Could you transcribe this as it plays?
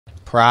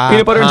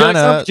Peanut butter and jelly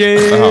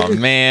sandwiches. Oh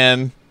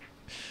man.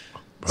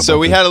 So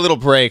we had a little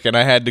break, and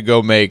I had to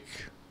go make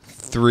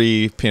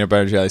 3 peanut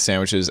butter and jelly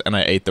sandwiches, and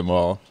I ate them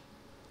all.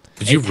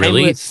 Did you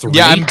really? 3?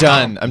 Yeah, I'm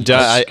done. I'm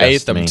done. I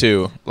ate them me.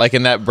 too. Like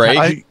in that break,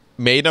 ate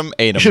You them.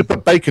 should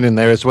put bacon in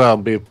there as well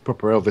and be a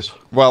proper Elvis.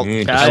 Well,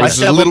 I I was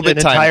a shoveled little bit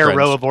an time entire crunched.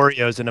 row of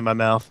Oreos into my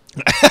mouth.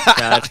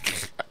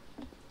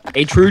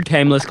 A true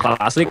timeless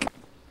classic.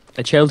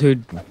 A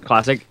childhood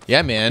classic.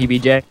 Yeah, man.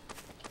 PBJ.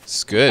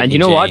 It's good. And you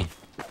know what?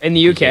 In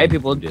the UK,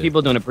 PBJ.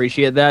 people don't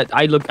appreciate that.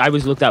 I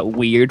was looked at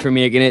weird for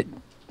making it.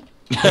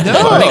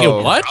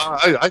 No. What?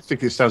 I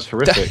think it sounds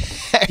horrific.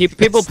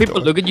 People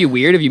look at you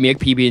weird if you make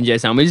PB&J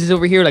sandwiches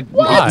over here. Like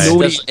Why?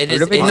 nobody's It heard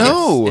is, of it.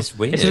 No. It's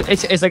weird.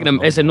 It's like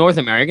it's a North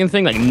American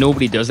thing. Like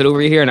nobody does it over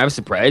here, and I was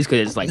surprised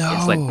because it's like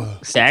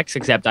sex,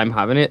 except I'm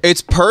having it.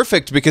 It's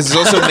perfect because it's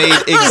also made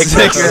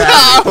exactly.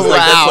 Oh,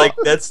 wow.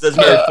 That's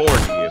very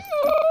foreign to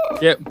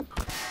you. Yep.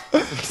 Do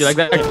you like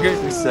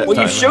that?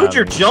 Well, you showed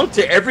your jump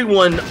to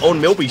everyone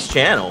on Milby's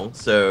channel,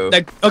 so.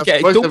 Like,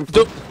 okay,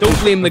 don't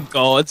blame the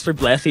gods for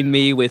blessing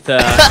me with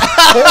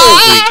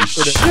Holy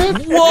shit!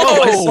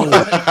 Whoa!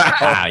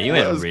 Wow, you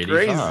went That was really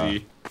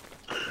crazy.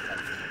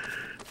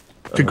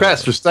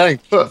 Congrats for staying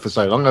put for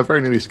so long. I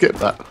very nearly skipped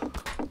that.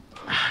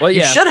 Well,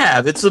 You yeah. should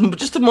have. It's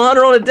just a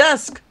monitor on a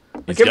desk.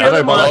 Like every got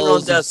other monitor on a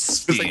balls of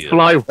desk. steel.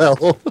 Fly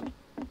well.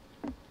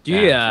 Do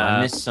you,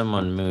 I missed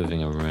someone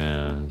moving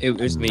around. It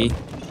was me.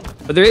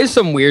 But there is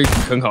some weird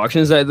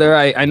concoctions out there.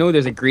 I know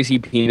there's a greasy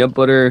peanut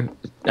butter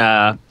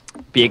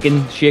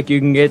bacon shake you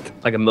can get,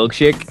 like a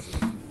milkshake.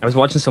 I was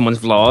watching someone's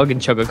vlog,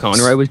 and Chuck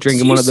O'Connor, I was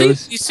drinking one of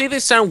those. You say they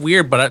sound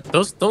weird, but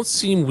those don't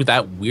seem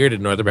that weird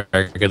in North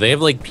America. They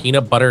have like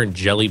peanut butter and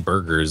jelly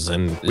burgers,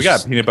 and We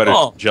got peanut butter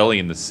jelly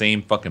in the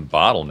same fucking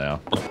bottle now.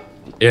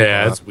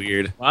 yeah, that's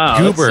weird. Wow,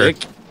 Goober, that's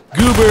sick.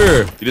 goober.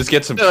 You just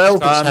get some Elvis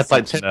croutons, had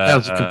like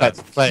 10,000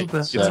 competitive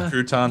plates. get some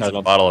croutons,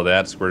 a bottle of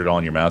that, squirt it all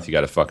in your mouth. You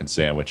got a fucking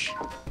sandwich.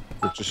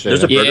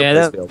 There's a burger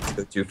Yeah, place we always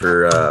go to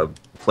for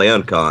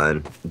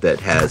PlayOnCon that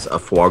has a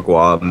foie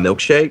gras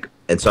milkshake,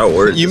 and so I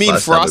ordered. You this mean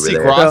last time we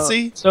were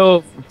Frosty there. Grossi?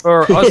 So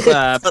for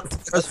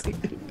us,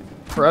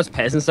 for us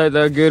peasants out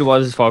there, good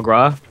was foie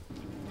gras.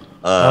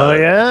 Oh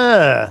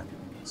yeah.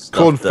 stuffed,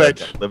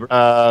 Cornflakes. liver.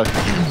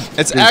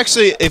 It's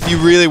actually, if you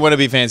really want to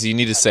be fancy, you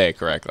need to say it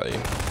correctly.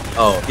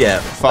 Oh yeah,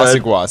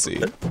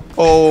 Fossiguasi.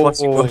 Oh,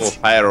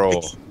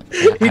 Pyro.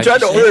 he tried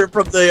to order it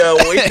from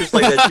the waitress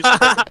like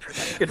that.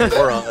 She's like,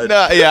 moron.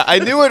 no, yeah, I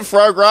knew what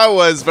foie gras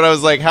was, but I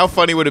was like, how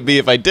funny would it be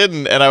if I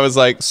didn't? And I was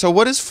like, so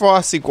what is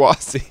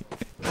Fossiguasi?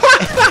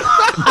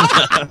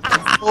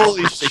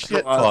 Holy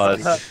shit,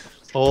 Pause.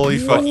 Holy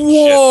fucking shit,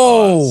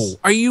 Whoa! Pause.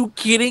 Are you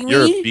kidding me?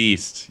 You're a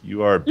beast.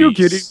 You are a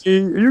beast. me?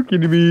 Are you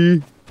kidding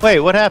me? Wait,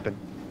 what happened?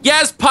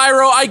 Yes,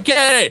 Pyro, I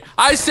get it.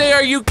 I say,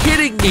 are you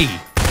kidding me?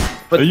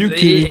 But Are you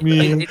kidding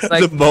me? It's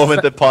like, The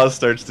moment that Pause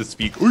starts to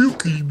speak, are you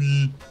kidding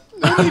me?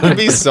 You need to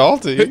be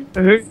salty.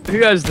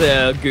 who has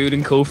the good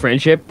and cool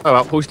friendship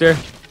poster?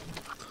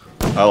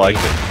 I like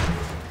it.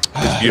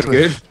 It's beautiful.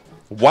 Good.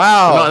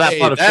 Wow. Not that Hey,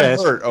 part of that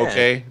chess. hurt,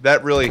 okay?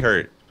 That really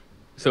hurt.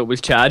 So it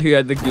was Chad who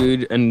had the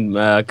good and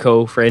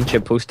co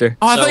friendship poster.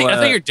 Oh, I So,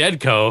 thought you're dead,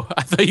 Co.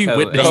 I thought you Oh,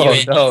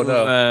 witnessed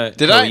no, it.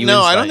 Did I?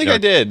 No, I don't think I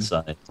did.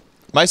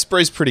 My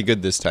spray's pretty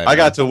good this time. I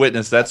got to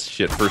witness that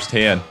shit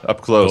firsthand,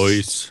 up close.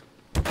 Nice.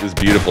 It was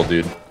beautiful,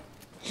 dude.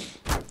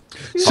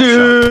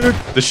 Sick.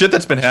 The shit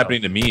that's been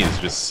happening to me is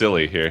just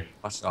silly here.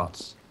 Pot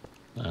shots.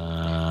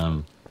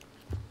 Pot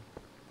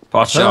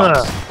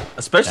shots.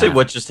 Especially Yeah.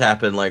 what just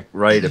happened like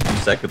right a few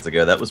seconds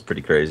ago. That was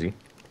pretty crazy.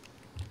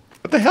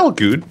 What the hell,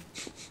 dude?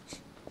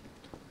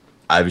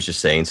 I was just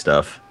saying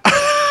stuff.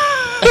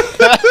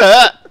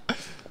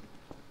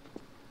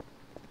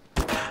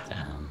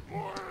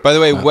 By the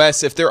way,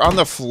 Wes, if they're on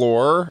the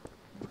floor,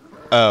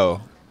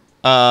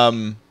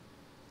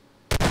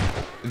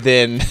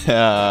 then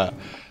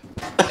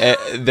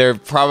they're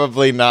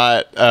probably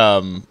not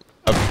a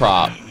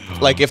prop.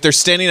 Like if they're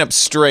standing up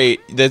straight,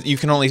 that you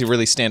can only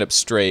really stand up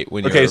straight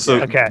when Okay, you're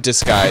so Okay.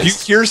 disguised.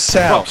 if you hear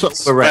sounds,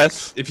 Props up the rest.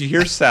 Wes, if you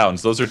hear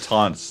sounds, those are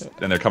taunts,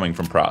 and they're coming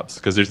from props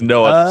because there's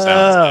no other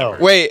sounds.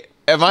 Oh. Wait,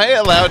 am I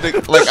allowed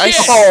to? Like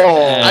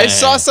I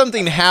saw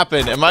something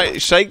happen.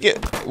 Should I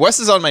get? Wes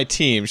is on my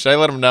team. Should I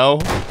let him know?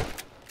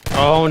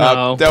 Oh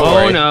no! don't oh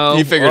worry. no!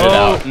 He figured it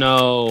out. Oh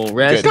no!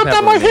 Red Good.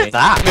 pepper me.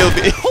 He'll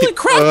be- Holy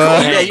crap!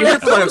 Yeah, you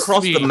hit one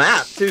across the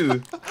map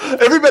too.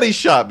 Everybody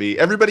shot me.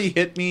 Everybody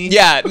hit me.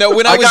 Yeah, no.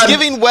 When I was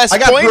giving Wes I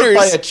got hurt pointers,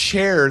 by a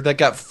chair that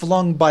got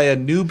flung by a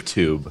noob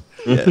tube.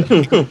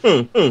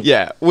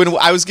 yeah, when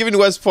I was giving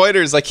Wes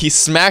pointers, like he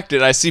smacked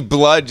it. I see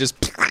blood just,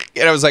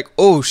 and I was like,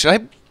 "Oh,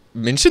 should I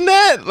mention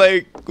that?"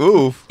 Like,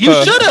 ooh, You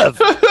should have.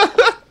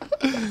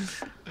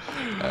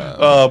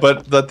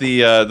 But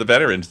the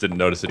veterans didn't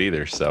notice it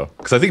either. So,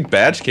 because I think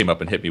Badge came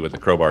up and hit me with the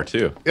crowbar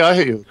too. Yeah, I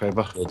hit you,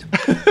 Kramer.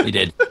 You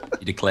did.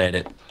 You declared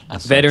it.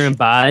 As Veteran such.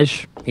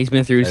 Badge. He's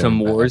been through some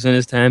wars in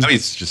his time. Now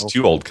he's just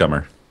too old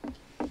comer.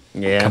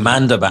 Yeah,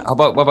 Commander badge.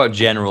 What about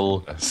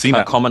General?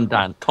 Seaman.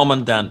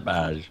 Commandant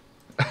badge.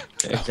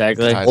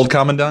 exactly. God. Old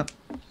commandant.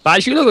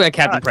 Badge, you look like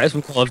Captain Price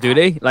from Call of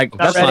Duty. Like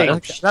Not that's ready.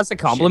 not, that's a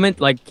compliment.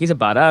 Like he's a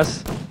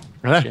badass.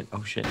 Shit.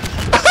 Oh shit.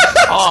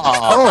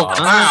 Oh,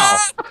 wow.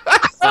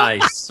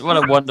 Nice. What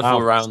a wonderful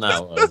round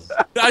that was.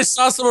 I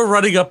saw someone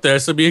running up there,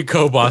 so me and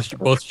Kobosh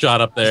both shot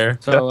up there.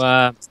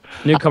 So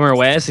newcomer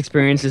West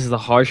experiences the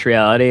harsh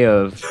reality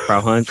of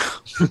PropHunt.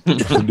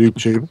 Noob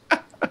tube.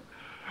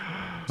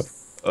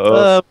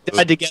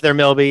 Died together,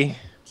 Milby.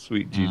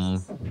 Sweet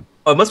Jesus.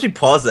 Oh, it must be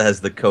Pause that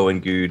has the Cohen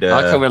Good. I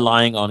like how we're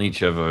lying on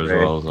each other as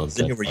well. I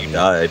didn't hear where you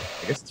died.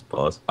 I guess it's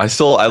Pause. I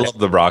love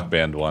the Rock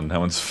Band one. That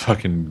one's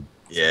fucking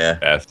Yeah.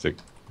 fantastic.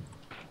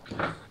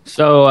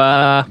 So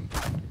I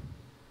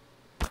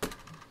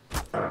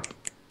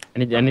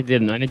need to do a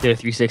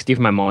 360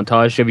 for my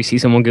montage. If you see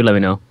someone good, let me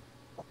know.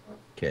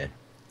 Okay.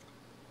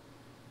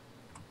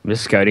 I'm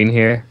just scouting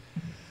here.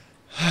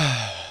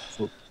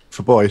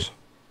 For boys.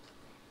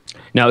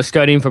 No,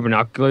 scouting for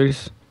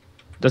binoculars.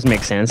 Doesn't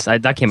make sense.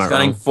 That came out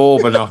Scanning wrong. 4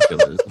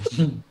 binoculars.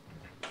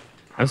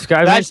 I'm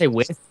scouting. I say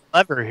with.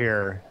 Clever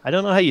here. I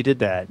don't know how you did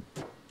that.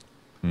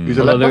 Who's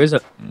a Although leper?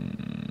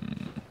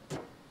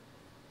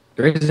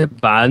 there is a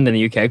band in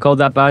the UK called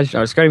that badge. I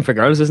was scouting for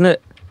girls, isn't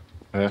it?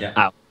 Yeah.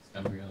 Ow.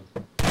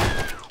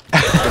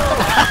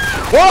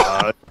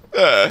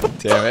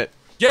 Damn it.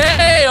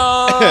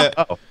 Yeah.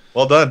 Oh,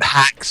 well done.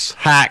 Hacks.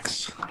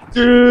 Hacks.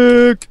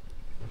 I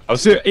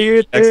was Sick.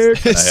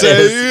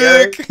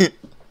 Sick.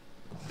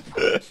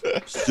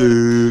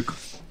 Sick.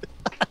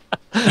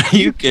 Are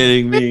you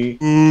kidding me?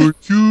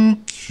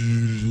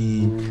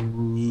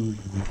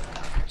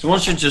 Someone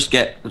should just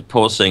get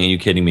Paul saying, "Are you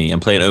kidding me?" and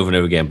play it over and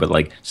over again, but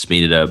like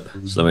speed it up,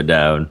 slow it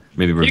down,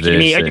 maybe Are you reverse kidding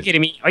me? Are you it.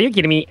 kidding me? Are you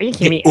kidding me? Are you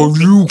kidding me? Are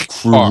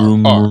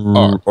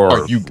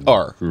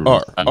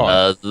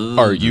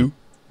you?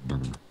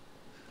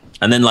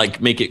 And then like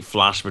make it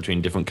flash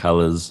between different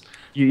colors.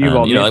 You And,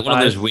 want you know, me like one of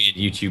to those weird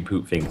YouTube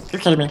poop things. Are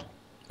you kidding me?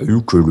 Are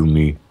you kidding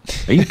me?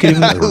 Are you kidding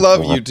me? I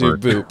love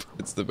YouTube poop.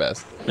 It's the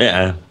best.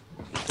 Yeah.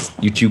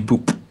 YouTube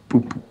poop.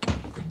 Poop.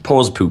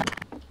 Pause poop.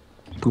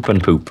 Poop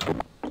and poop.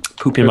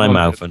 Poop in my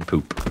mouth and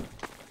poop.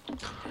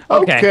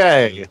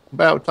 Okay.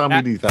 About time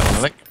we leave that one,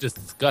 I think.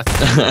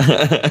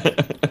 Disgusting.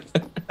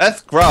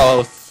 That's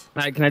gross.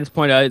 Can I just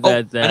point out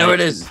that I know where it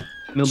is.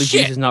 Milby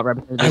Shit. Juice is not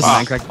represented in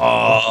Minecraft?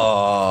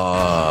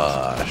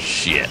 Oh,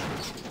 shit.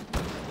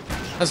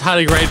 I was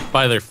hiding right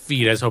by their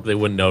feet. I just hope they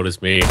wouldn't notice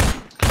me.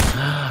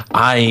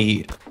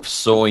 I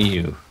saw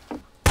you.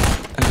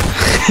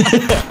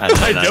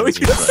 I know you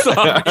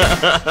saw me.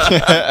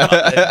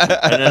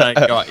 And then I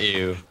got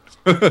you.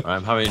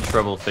 I'm having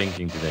trouble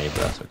thinking today,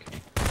 but that's okay.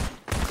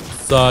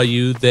 Saw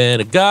you, then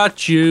I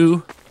got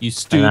you. You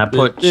stupid. And I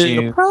put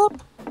little you. prop.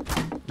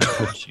 I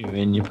put you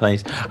in your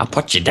place. I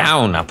put you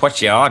down. I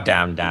put you all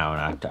down.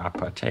 I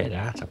tell you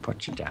that. I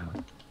put you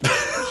down.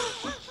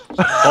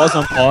 Pause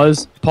on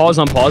pause. Pause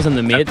on pause in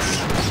the mates.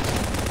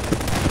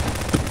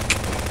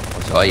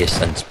 All you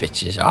sons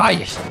bitches. All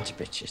you sons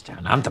bitches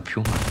down. I'm the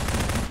Puma.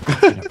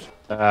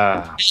 Do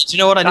you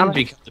know what? I didn't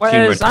become the Puma.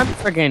 Whereas I'm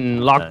freaking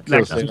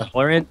lactose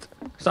intolerant.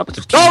 Stop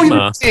it. No, you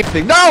Nah. didn't say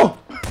anything. No!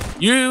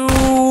 You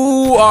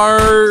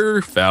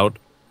are fouled.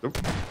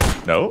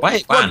 No?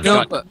 Wait, What?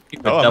 no. No.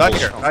 No, I'm not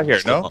here. Not here.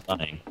 No. Not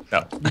lying.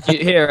 No.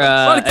 Here,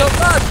 Bloody go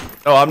back.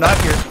 No, I'm not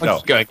here. No.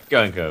 Go.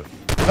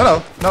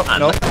 No. No. Man,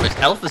 No. look how much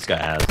health this guy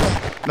has.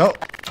 No.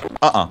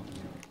 Hang on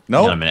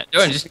No. a minute.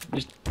 Go on, just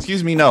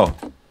Excuse me. No.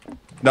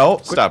 No.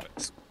 Stop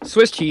it.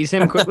 Swiss cheese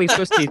him quickly.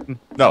 Swiss cheese him.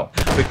 No.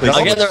 Quickly.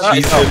 I'll get there.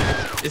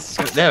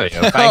 There we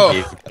go. Thank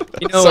you.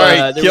 You know, Sorry,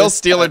 there kill was-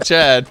 Stealer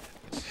Chad.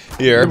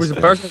 Here. There was a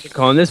person at the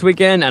con this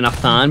weekend, and a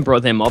fan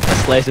brought him up a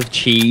slice of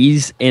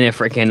cheese in a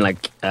freaking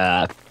like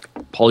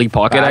Polly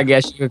Pocket, I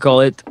guess you could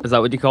call it. Is that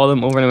what you call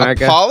them over in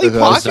America? Polly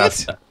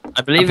Pocket?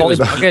 I believe A it was.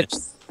 Polly Pocket.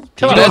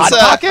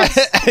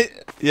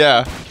 That's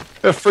yeah.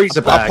 A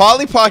freezer A bag.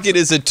 Polly Pocket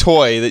is a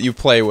toy that you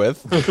play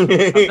with. No,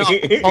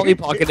 Polly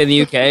Pocket in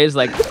the UK is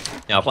like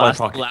Yeah, Polly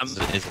plastic Pocket lamp.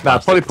 is Nah,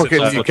 Polly Pocket in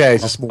That's the what UK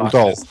is a small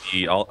doll.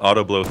 The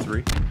Auto Blow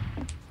 3.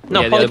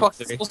 No, Yeah, Polly the other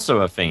Pocket three. is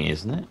also a thing,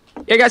 isn't it?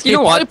 Yeah, guys, you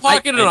know Polly what?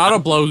 Pocket and Auto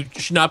Blow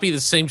should not be the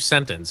same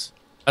sentence.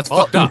 That's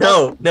fucked up.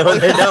 No.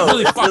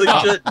 Really It fucked really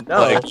up. shouldn't.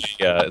 No. Like,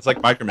 it's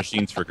like Micro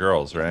Machines for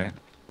girls, right?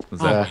 Was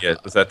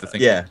that the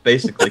thing? Yeah,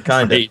 basically,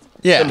 kind of.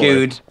 Yeah.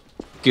 Good.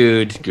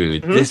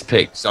 This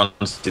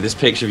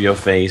picture of your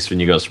face when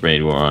you got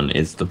sprayed war on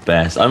is the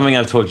best. I don't think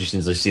I've told you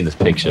since I've seen this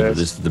picture, but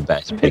this is the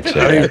best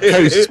picture. The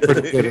coast is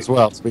pretty good as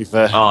well, to be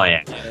fair. Oh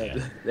yeah.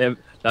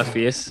 That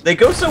face. They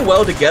go so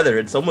well together,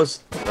 it's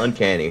almost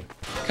uncanny.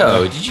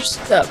 Co, did you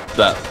see that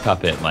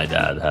puppet my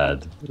dad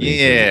had?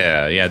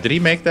 Yeah. Did he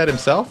make that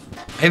himself?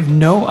 I have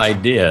no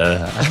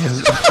idea.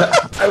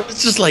 I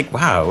was just like,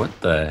 wow,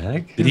 what the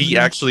heck? Did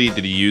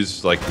he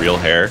use like real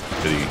hair?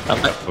 Did he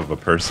of a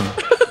person?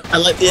 I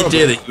like the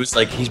idea that he was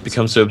like, he's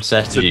become so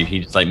obsessed with you,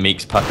 he just like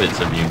makes puppets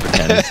of you and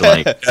pretends to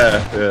like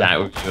that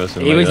with you or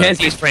something. He like pretends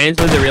he's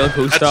friends with the real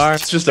co-star.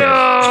 It's just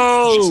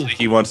a.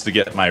 He wants to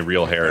get my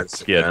real hair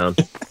skin.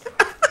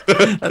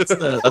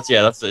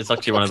 It's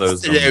actually one of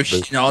those. Yeah,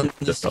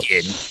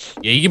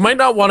 you might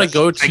not want to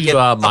go to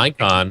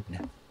Minecon.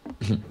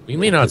 We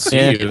may not see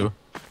Yeah. you.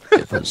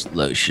 It puts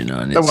lotion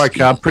on it. Don't worry,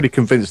 I'm pretty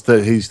convinced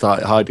that he's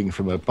like hiding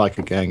from a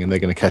biker gang, and they're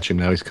going to catch him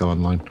now. He's come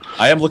online.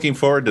 I am looking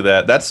forward to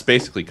that. That's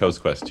basically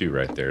Coast Quest 2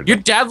 right there. Your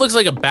dad looks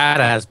like a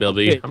badass,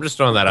 Bilby. I'm just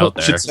throwing that out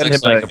there. Should send him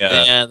a,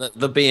 Yeah,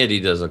 the beard, he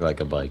does look like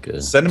a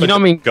biker. send him You know a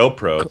what I mean?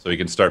 GoPro so he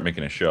can start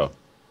making a show.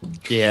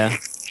 Yeah.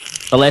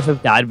 The life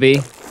of Dad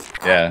B.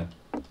 Yeah.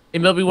 Hey,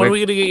 Milby, when are we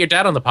going to get your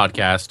dad on the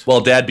podcast?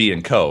 Well, Dad B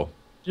and Co.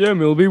 Yeah,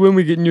 Milby, when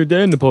we getting your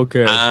dad in the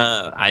podcast?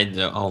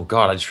 Oh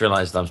god, I just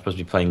realized I'm supposed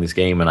to be playing this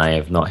game and I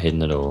have not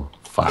hidden at all.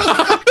 Fuck.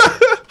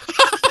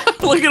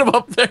 Look at him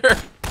up there.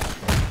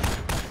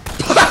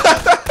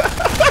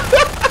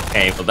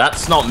 Okay, well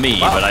that's not me,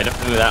 but I don't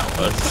know who that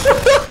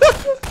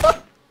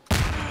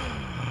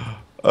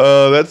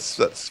was.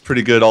 That's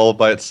pretty good all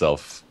by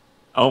itself.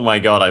 Oh my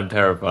god, I'm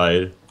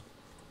terrified.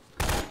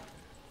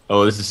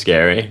 Oh, this is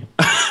scary.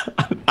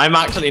 I'm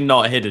actually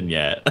not hidden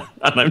yet,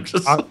 and I'm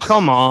just Oh,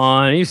 come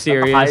on, are you hiding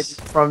serious?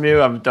 from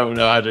you. I don't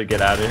know how to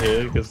get out of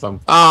here because I'm.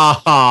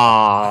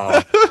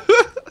 Ah!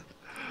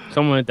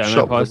 Someone went down there,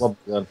 Shot with pause.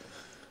 a gun.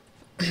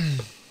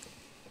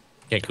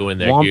 Can't go in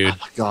there, Womp. dude.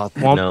 God,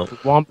 No.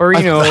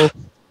 Womperino.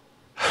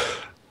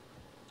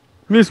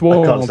 Miss I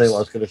Womp. can't say what I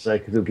was going to say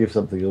because it'll give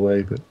something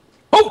away. But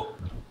Oh!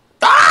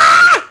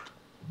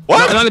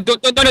 What? No,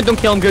 don't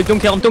kill him, good. Don't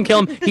kill him, don't kill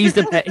him. He's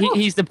the pet.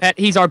 He's the pet.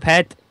 He's our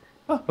pet.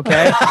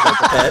 Okay?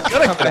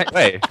 Gotta get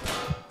away.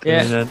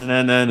 Yeah.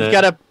 You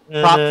got a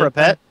prop for a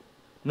pet?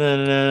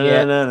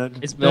 Yeah.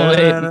 It's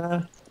Milby.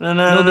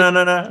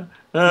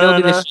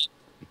 Milby the sheep.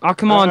 Oh,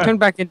 come on, turn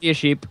back into a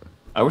sheep.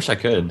 I wish I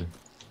could.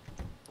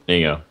 There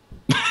you go.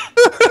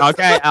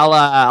 Okay, I'll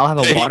have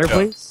There a you water, go.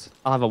 please.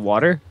 I'll have a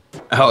water.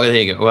 Oh, there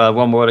you go. Well,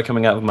 one water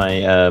coming out of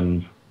my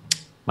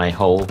my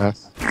hole.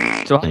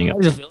 So There you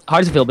how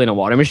does it feel being a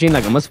water machine?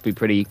 Like, it must be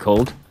pretty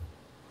cold.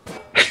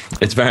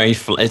 It's very.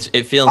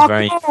 It feels Oh,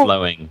 very no.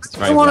 flowing. It's I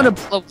very wanted wet.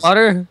 to blow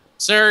water.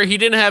 Sir, he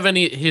didn't have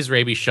his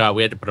rabies shot.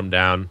 We had to put him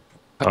down.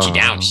 Put you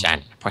down,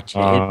 son. Put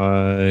you in.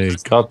 I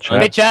gotcha.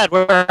 Hey, Chad,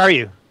 where are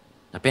you?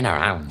 I've been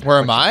around. Where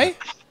am I?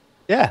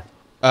 Yeah.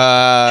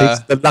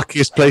 It's the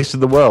luckiest place in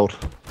the world.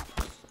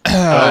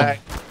 Alright.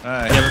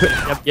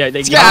 Yeah,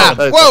 Yeah.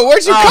 Whoa,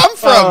 where'd you come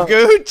from,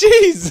 Good?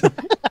 Jeez.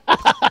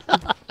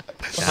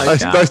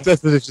 Nice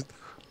definition.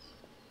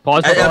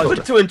 Pause. I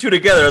put two and two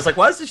together. I was like,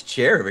 why is this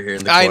chair over here in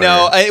the corner? I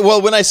know.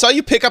 Well, when I saw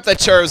you pick up that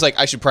chair, I was like,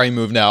 I should probably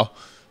move now.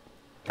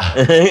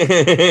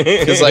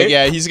 Because, like,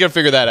 yeah, he's gonna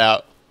figure that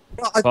out.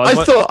 I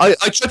thought I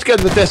tried to get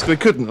to the desk, but I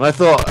couldn't. And I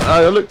thought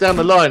I looked down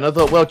the line. I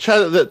thought, well,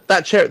 Chad,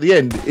 that chair at the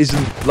end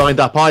isn't lined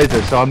up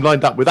either, so I'm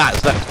lined up with that,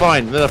 so that's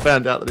fine. And then I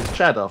found out that it's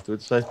Chad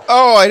afterwards. So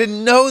Oh, I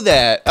didn't know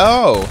that.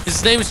 Oh.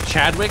 His name's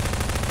Chadwick.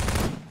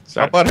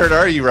 How butthurt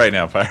are you right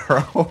now,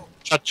 Pyro?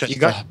 You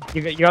got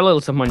a little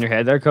something on your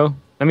head there, Co.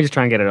 Let me just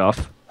try and get it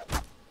off.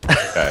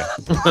 Okay.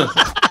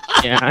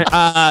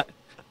 Yeah.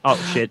 Oh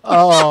shit.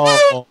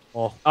 Oh.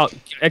 Oh.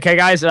 Okay,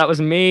 guys. That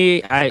was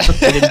me. I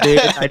didn't do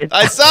it.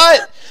 I saw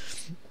it.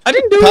 I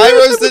didn't do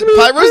it.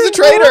 Pyro's the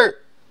traitor.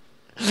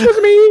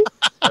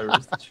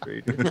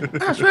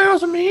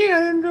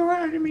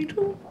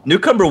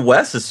 Newcomer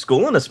West is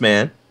schooling us,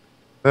 man.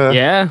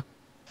 Yeah.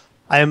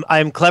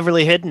 I'm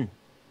cleverly hidden.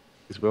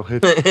 he's well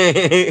hidden.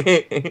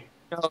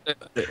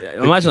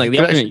 Imagine like the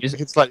alternate. You just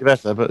It's slightly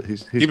better, but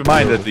he's Keep in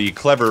mind that the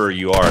cleverer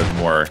you are, the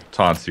more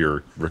taunts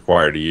you're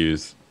required to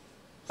use.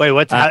 Wait,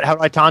 what? How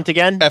do I taunt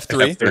again?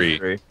 F3.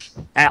 F3.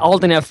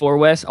 Alt and F4,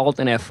 Wes. Alt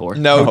and F4.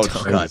 No. Oh, Oh, God,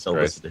 don't Christ.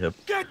 listen to him.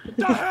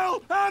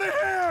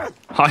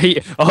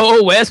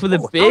 Oh, Wes with a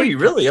Oh, are big. you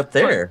really up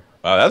there?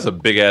 Wow, that's a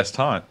big ass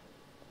taunt.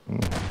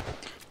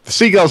 the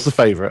seagull's the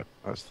favourite.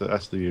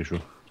 That's the usual.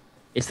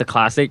 It's the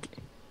classic.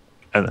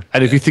 And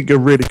if you think you're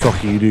really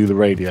cocky, you do the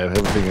radio.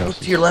 Everything else.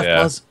 To your left,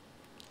 Yeah. Buzz.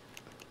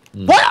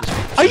 What?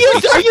 Are you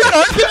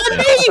arguing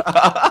me?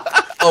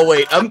 Oh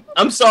wait,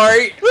 I'm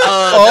sorry.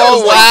 Oh, that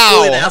was wow.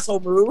 really an asshole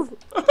move.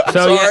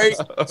 So Sorry.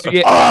 yeah. So,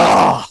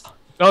 yeah.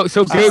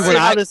 So good. See When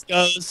how I this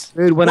goes.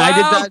 dude, when I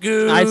did that,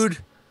 Good.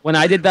 when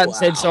I did that and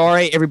said Wow.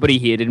 sorry, everybody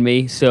hated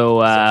me. So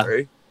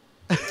Sorry.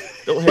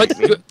 Don't but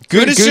hate me.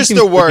 Good is just seems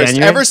the to be worst.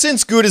 genuine. Ever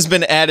since Good has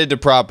been added to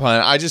Prop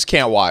Hunt, I just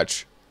can't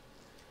watch.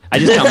 I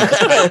just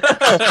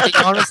can't.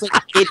 Honestly,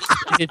 it's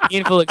a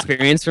painful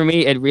experience for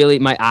me. It really,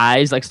 my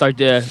eyes like start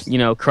to,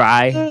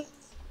 cry.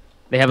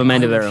 They have a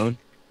mind of their own.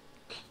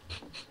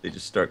 They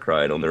just start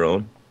crying on their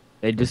own.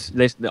 They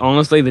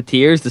honestly, the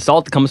tears, the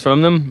salt that comes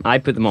from them, I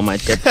put them on my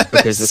tip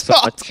because The it's so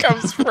salt much.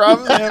 comes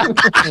from them.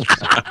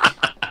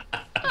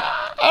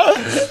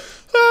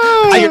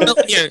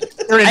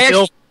 You're in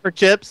bill for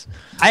chips.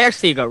 I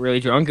actually got really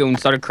drunk and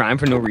started crying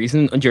for no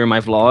reason during my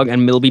vlog,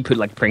 and Milby put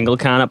like Pringle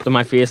can up to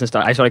my face and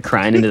I started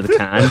crying into the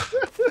can.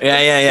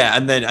 Yeah.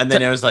 And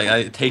then I was like,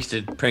 I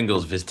tasted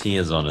Pringles with his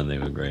tears on, and they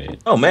were great.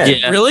 Oh man.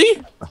 Yeah.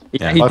 Really?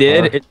 Yeah, he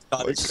did. It,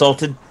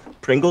 Salted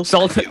Pringles.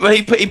 salted. Well,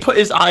 he put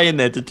his eye in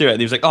there to do it, and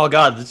he was like, "Oh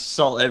God, there's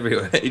salt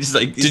everywhere." He's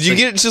like, Did you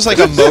get just like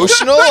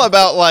emotional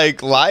about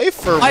like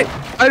life or? I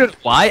don't know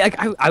why. Like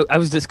I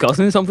was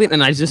discussing something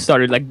and I just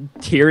started like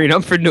tearing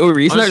up for no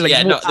reason. I was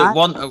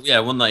Honestly,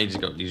 like, one night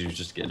he was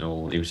just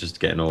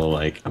getting all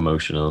like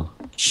emotional.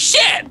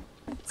 Shit!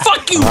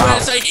 Fuck you,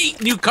 Wes. I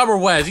hate newcomer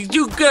Wes. He's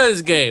too good at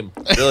this game.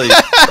 Really?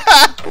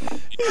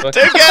 Don't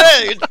get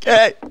it.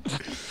 Okay.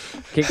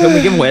 Can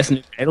we give Wes a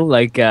new title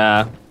like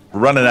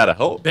Running out of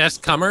hope.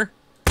 Best comer.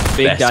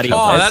 Big Best Daddy?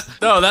 comer.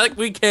 Oh, that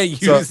we can't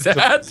use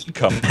that.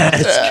 Come.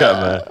 Best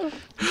comer.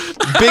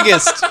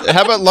 Biggest.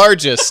 How about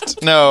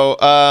largest? No.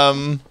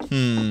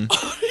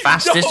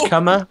 Fastest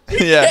comer.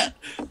 Yeah.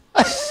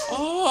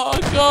 Oh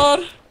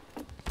God.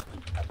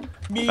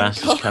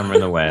 Fastest comer in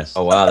the West.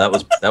 Oh wow, that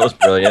was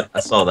brilliant. I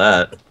saw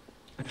that.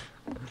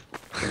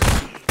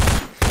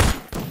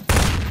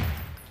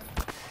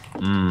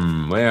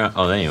 Where?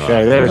 Oh, there you are.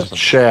 Okay, there's a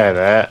chair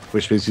there,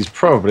 which means he's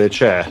probably a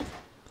chair.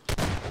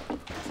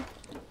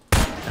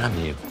 Damn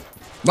you.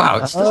 Wow,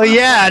 it's Oh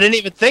yeah, I didn't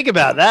even think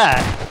about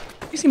that.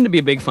 You seem to be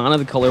a big fan of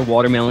the color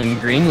watermelon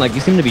green. Like, you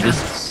seem to be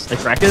just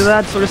attracted to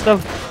that sort of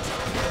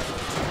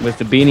stuff. With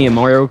the beanie and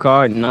Mario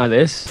Kart and now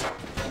this.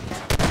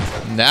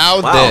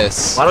 Now Wow.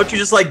 this. Why don't you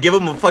just like give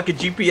him a fucking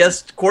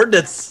GPS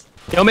coordinates?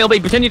 Yo, Milby,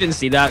 pretend you didn't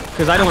see that,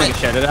 because I don't want to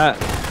get shit at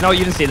that. No,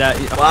 you didn't see that.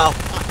 Wow.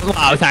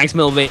 Wow, thanks,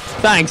 Milby.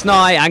 Thanks. No,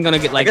 I'm gonna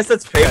get I like. guess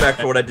that's payback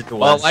for what I did to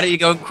Well, Wes. why don't you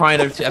go and cry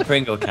in a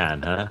Pringle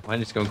can, huh? Why don't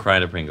you just go and cry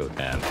in a Pringle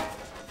can?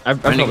 I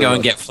Why don't you go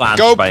and get flanched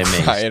Go by a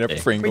mace? cry in a Can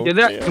we Pringle. do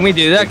that? Can we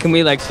do that? Can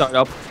we like start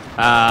up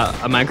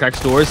a Minecraft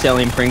store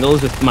selling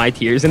Pringles with my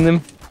tears in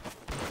them?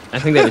 I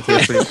think that would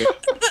taste pretty good.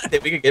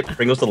 Think we could get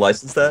Pringles to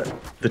license that?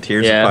 The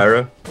Tears Yeah. of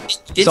Pyro?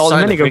 Did Salt and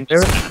sign a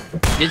vinegar.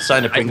 Pringles- did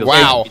sign a Pringles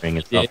Wow. thing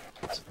as Yeah.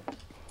 well.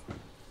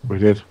 We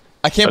did.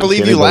 I can't Don't believe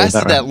get you anybody lasted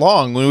that that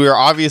long when we were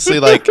obviously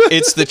like,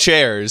 it's the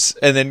chairs,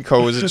 and then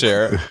Co was a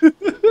chair.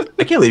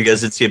 I can't believe you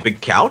guys didn't see a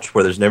big couch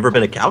where there's never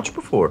been a couch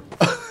before.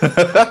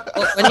 Well,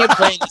 when you're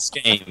playing this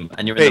game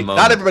and you're in Hey, the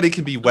moment, not everybody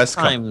can be West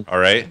Time. all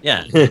right?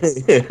 yeah,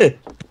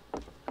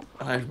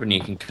 not everybody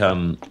can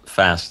come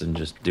fast and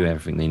just do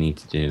everything they need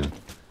to do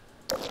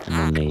and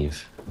then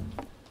leave.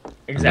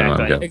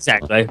 Exactly. No,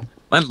 Exactly.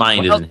 My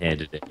mind Well- isn't here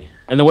today.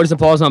 And then what is the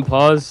pause on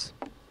pause?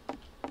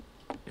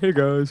 Hey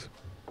guys.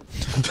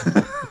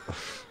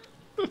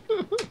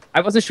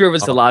 I wasn't sure if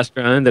it's the last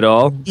round at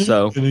all,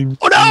 so.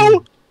 Oh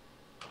no!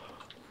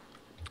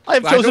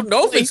 I've I chosen don't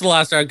know if it's the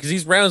last round because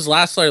these rounds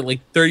last like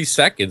 30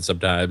 seconds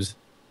sometimes.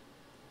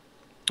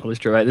 Oh, that's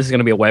true, right? This is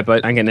gonna be a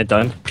wipeout. I'm getting it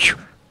done.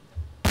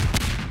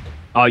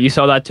 Oh, you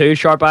saw that too,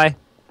 Sharp Eye?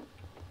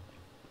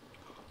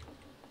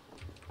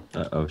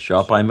 Uh-oh,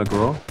 Sharp Eye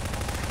McGraw?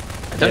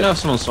 I don't know if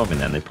someone saw me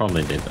then. They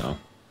probably did, though.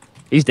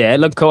 He's dead.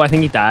 Look, Cole, I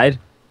think he died.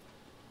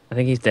 I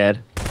think he's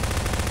dead.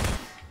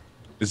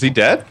 Is he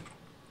dead?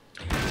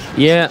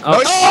 Yeah.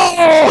 Oh.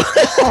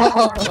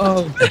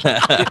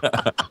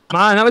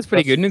 Man, that was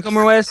pretty good,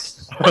 Newcomer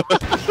West.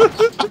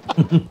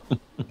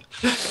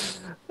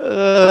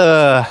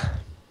 I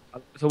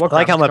So what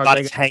like how my graphics card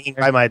body's hanging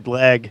by my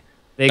leg.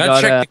 They Now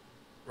got check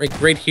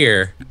right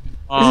here.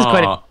 this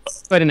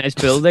is quite a nice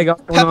build they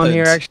got going on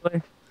here, Heavens.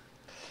 actually.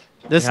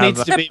 This Yeah, needs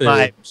but- to be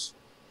my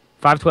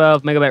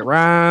 512 megabyte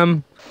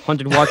RAM,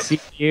 100 watt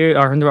CPU,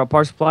 or 100 watt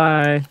power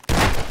supply.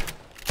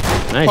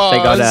 Nice. They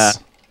got Pause.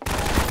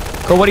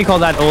 Cole, what do you call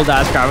that old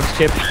ass graphics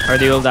chip or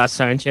the old ass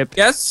sound chip?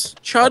 Yes,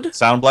 Chud.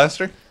 Sound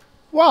Blaster?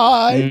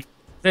 Why?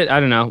 I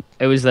don't know.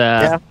 It was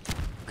the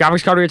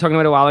graphics card we were talking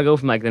about a while ago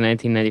from like the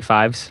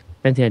 1995s.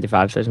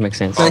 1995, so it doesn't make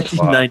sense.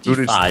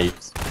 1995.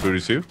 Voodoo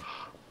 2?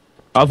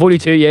 Oh, Voodoo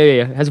 2, yeah.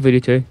 It has a Voodoo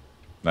 2.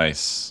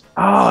 Nice.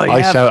 Oh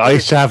I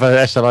used to have a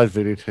SLI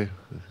video too.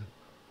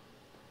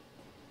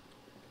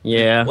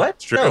 Yeah. What?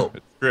 It's true. No.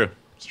 It's true.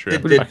 It's true.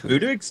 Did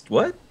Voodoo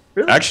what?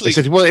 Really? They Actually,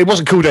 said, well, it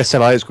wasn't called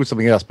SLI, it's called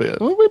something else, but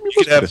well, maybe it you was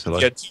could have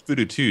called you SLI. had two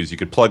Voodoo 2s. You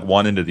could plug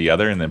one into the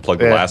other and then plug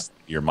the Yeah. last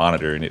into your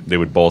monitor, and they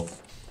would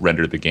both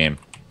render the game.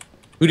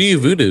 Who do you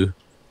voodoo?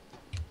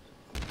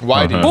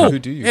 Why do you? Oh, Who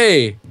do you?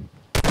 hey.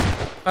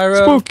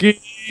 Pyro. Spooky.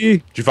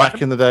 Did you find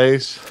Back in the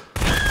days.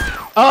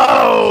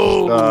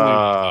 Oh!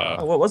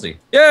 Oh, what was he?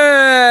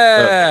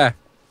 Yeah.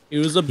 He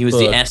was a He was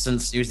bug. the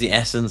essence. He was the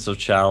essence of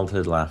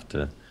childhood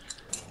laughter.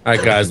 All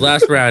right, guys.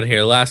 Last round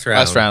here. Last round.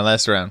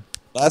 Last round.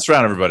 Last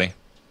round, everybody?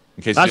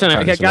 In case Last you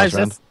round, get okay, tired. guys.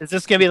 round. Is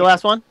this gonna be the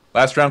last one?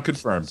 Last round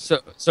confirmed.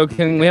 So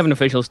can we have an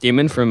official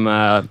statement from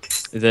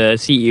the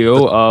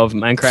CEO of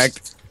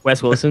Minecraft,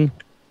 Wes Wilson?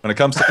 When it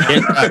comes to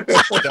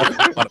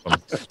definitely one of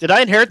them. Did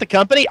I inherit the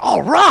company?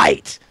 All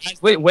right.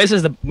 Wait, Wes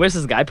is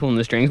the guy pulling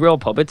the strings. We're all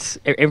puppets.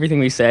 Everything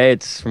we say,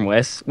 it's from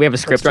Wes. We have a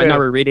script right now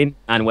true. we're reading,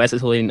 and Wes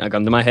is holding a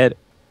gun to my head.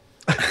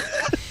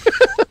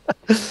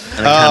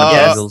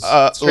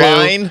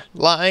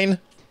 Line.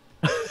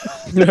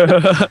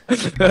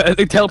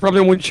 The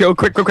teleprompter won't show.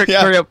 Quick,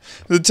 Yeah. hurry up.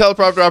 The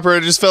teleprompter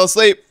operator just fell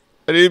asleep.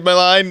 I need my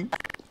line.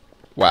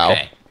 Wow.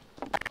 Okay.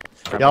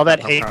 Y'all that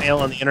hate mail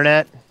on the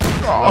internet?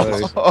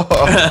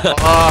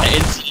 I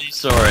instantly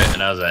saw it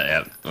and I was like,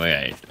 "Yep,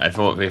 okay." I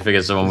thought we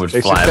figured someone would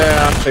Face fly. it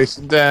down, face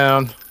it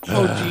down.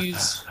 Oh,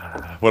 jeez.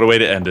 What a way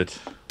to end it.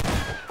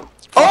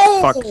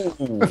 Fuck.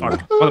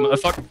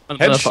 Motherfucker.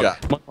 Headshot.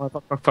 Fuck.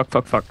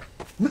 Motherfucker.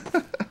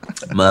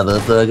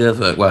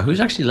 Fuck. Wow, who's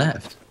actually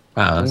left?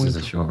 Wow, this is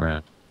a short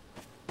round.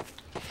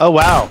 Oh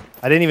wow!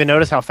 I didn't even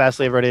notice how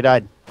fastly everybody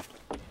died.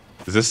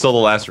 Is this still the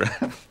last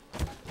round?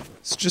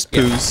 It's just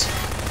poos.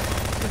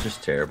 I'm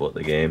just terrible at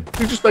the game.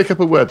 You just make up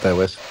a word there,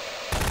 Wes.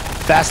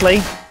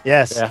 Fastly?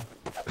 Yes. Yeah.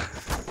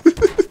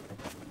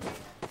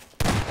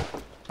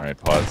 All right,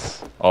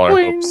 pause. All our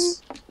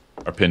hopes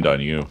are pinned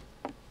on you.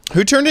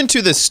 Who turned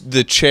into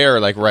the chair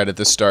like right at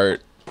the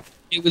start?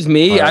 It was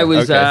me. Alright, I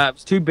was okay.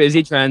 too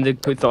busy trying to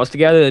put thoughts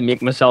together and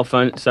make myself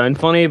sound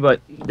funny, but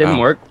it didn't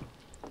work.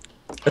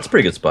 That's a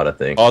pretty good spot, I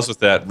think. Pause with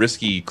that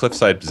risky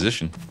cliffside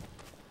position.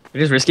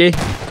 It is risky.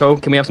 Cole,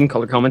 can we have some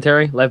color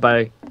commentary? Live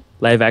by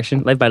live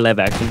action.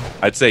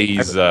 I'd say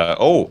he's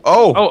Oh,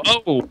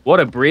 what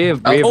a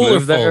brave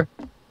move there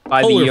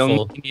by the young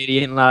Colorful.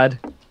 Canadian lad.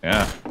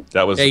 yeah.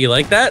 That was Yeah, you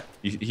like that?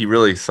 he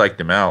really psyched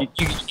him out.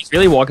 He's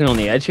really walking on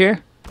the edge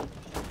here.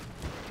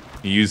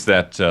 He used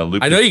that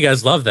loop. I know you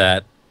guys love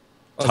that.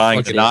 Tying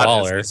the Fucking knot,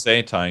 as baller. they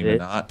say, tying the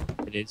knot.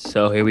 It is.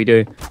 So here we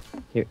do.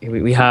 Here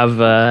we have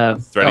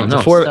Threading no.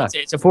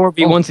 it's a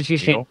 4v1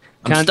 situation. I'm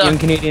Can the stuck. young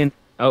Canadian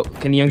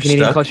can the young You're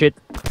Canadian stuck? clutch it?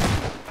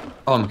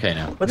 Oh, I'm okay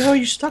now. What the hell are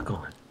you stuck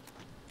on?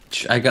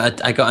 I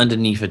got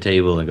underneath a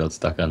table and got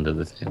stuck under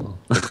the table.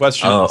 The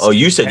question Oh, is,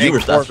 you said you Hank were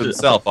stuck. forced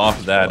himself off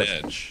of that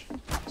edge.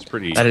 It's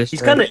pretty. That is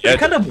He's kind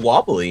of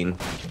wobbling.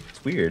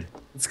 It's weird.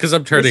 It's because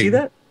I'm Did you see turning.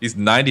 that? He's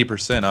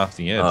 90% off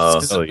the edge. Oh.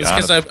 It's really It's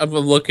because honest. I'm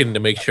looking to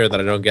make sure that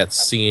I don't get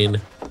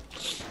seen.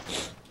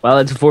 Well,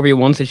 it's a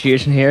 4v1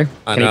 situation here.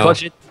 I Can he know.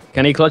 clutch it?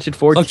 Can he clutch it?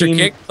 14. Clutch your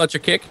kick. Clutch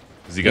your kick.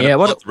 Is he gonna Yeah,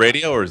 pull what- out the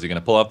radio or is he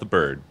gonna pull out the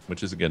bird?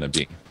 Which is it gonna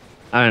be?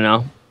 I don't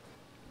know.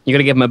 You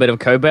gonna give him a bit of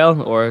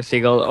cowbell or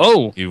seagull?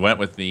 Oh, He went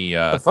with the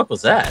What the fuck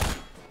was that?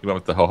 he went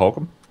with the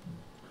ho-hokum.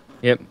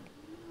 yep.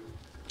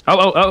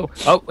 Oh,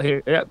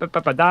 here. Yeah,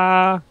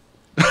 da.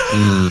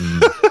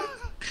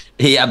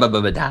 Yeah,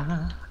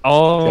 ba-ba-ba-da.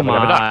 Oh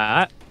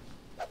my.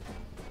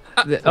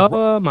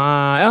 Oh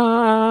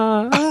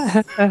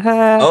my.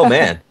 Oh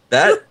man,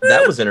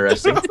 that was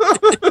interesting.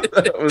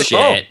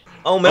 Shit.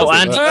 Oh, Mel, Oh,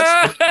 and- we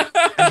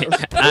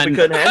and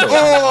couldn't handle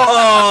it.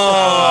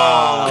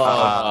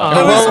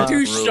 I was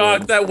too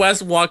shocked that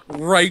Wes walked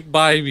right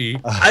by me.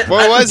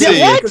 Where was he?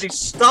 Because he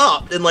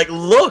stopped and like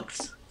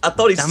looked. I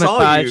thought he damn it, saw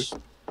you. Badge.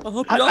 I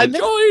hope I- you I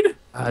enjoyed.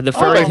 The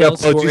fairy Thank you, tale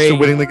apologies story. for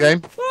winning the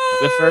game.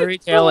 The fairy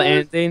tale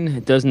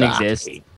ending doesn't exist.